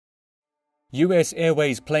US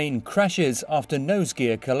Airways plane crashes after nose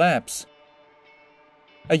gear collapse.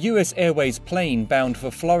 A US Airways plane bound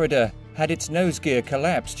for Florida had its nose gear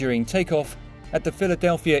collapse during takeoff at the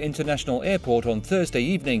Philadelphia International Airport on Thursday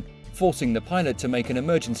evening, forcing the pilot to make an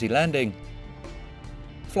emergency landing.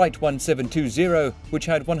 Flight 1720, which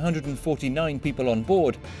had 149 people on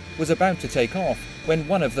board, was about to take off when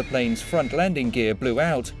one of the plane's front landing gear blew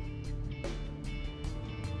out.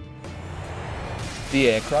 The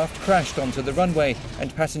aircraft crashed onto the runway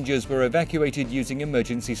and passengers were evacuated using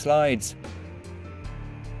emergency slides.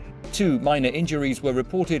 2 minor injuries were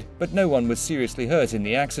reported, but no one was seriously hurt in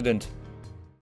the accident.